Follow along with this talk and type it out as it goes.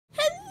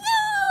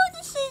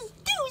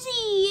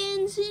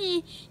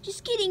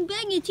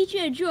gonna teach you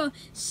how to draw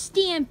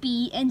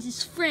Stampy and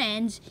his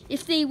friends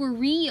if they were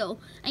real.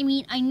 I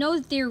mean, I know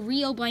that they're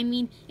real, but I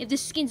mean, if the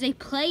skins they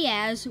play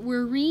as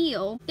were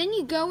real. Then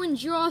you go and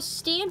draw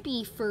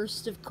Stampy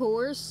first, of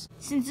course.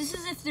 Since this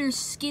is if their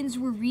skins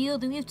were real,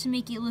 then we have to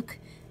make it look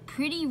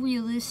pretty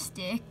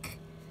realistic,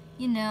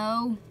 you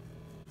know.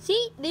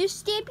 See,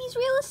 there's Stampy's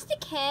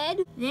realistic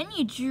head. Then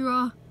you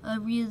draw a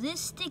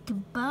realistic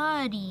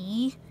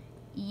body.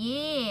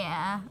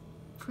 Yeah,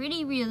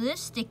 pretty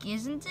realistic,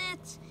 isn't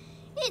it?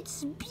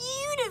 It's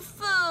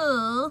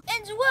beautiful!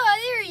 And wow,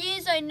 there he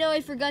is. I know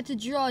I forgot to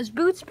draw his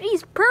boots, but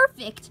he's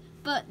perfect.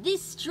 But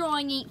this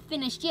drawing ain't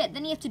finished yet.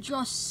 Then you have to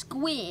draw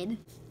squid.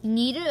 You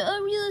need a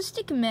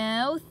realistic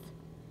mouth.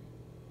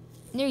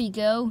 There you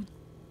go.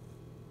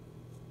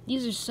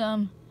 These are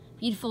some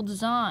beautiful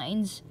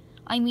designs.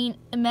 I mean,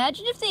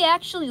 imagine if they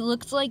actually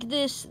looked like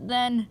this,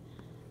 then...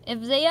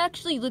 If they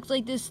actually looked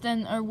like this,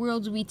 then our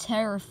world would be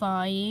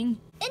terrifying.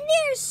 And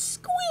there's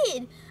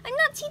squid! I'm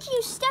not teaching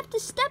you step to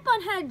step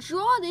on how to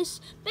draw this.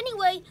 But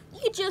anyway, you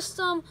could just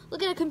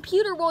look at a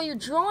computer while you're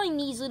drawing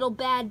these little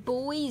bad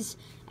boys.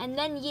 And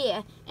then,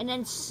 yeah, and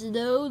then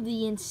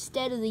slowly and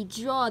steadily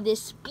draw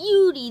this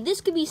beauty.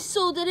 This could be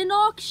sold at an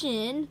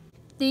auction.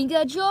 Then you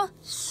gotta draw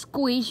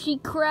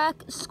squishy crack,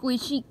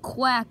 squishy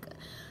quack.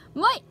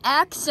 My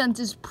accent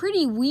is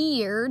pretty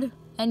weird.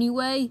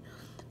 Anyway,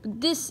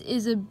 but this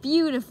is a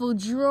beautiful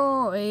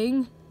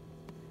drawing.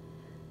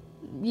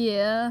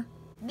 Yeah.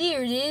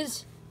 There it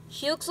is.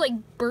 She looks like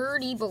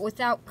Birdie, but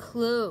without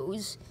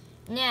clothes.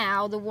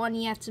 Now, the one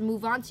you have to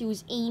move on to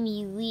is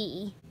Amy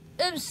Lee.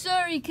 I'm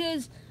sorry,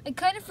 because I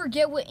kind of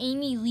forget what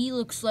Amy Lee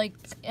looks like,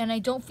 and I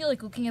don't feel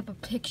like looking up a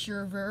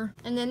picture of her.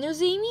 And then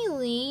there's Amy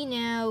Lee.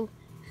 Now,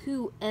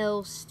 who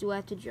else do I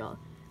have to draw?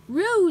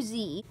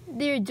 Rosie!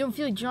 There, don't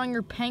feel like drawing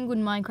her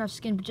penguin Minecraft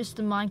skin, but just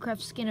the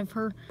Minecraft skin of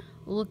her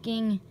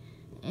looking,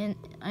 and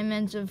I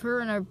meant of her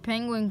in her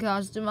penguin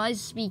costume. I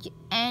speak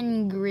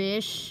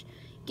Engrish.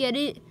 Get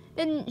it?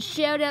 And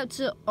shout out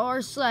to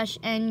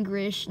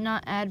r/Engrish,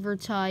 not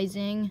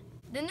advertising.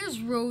 Then there's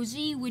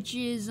Rosie, which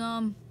is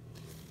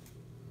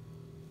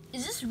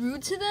this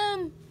rude to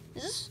them?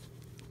 Is this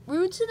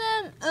rude to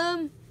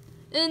them?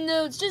 And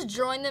no, it's just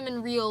drawing them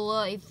in real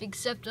life,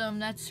 except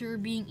that's her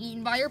being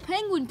eaten by her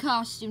penguin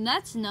costume.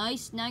 That's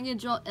nice. Now I'm gonna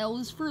draw L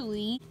is for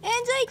Lee. And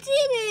I did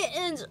it!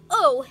 And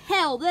oh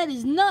hell, that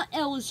is not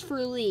L is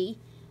for Lee.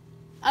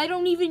 I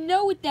don't even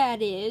know what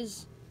that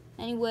is.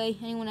 Anyway,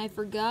 anyone I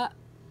forgot?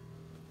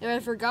 If I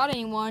forgot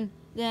anyone,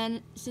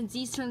 then since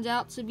these turned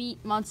out to be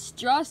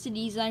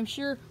monstrosities, I'm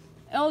sure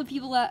all the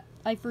people that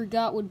I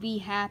forgot would be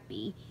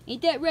happy.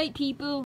 Ain't that right, people?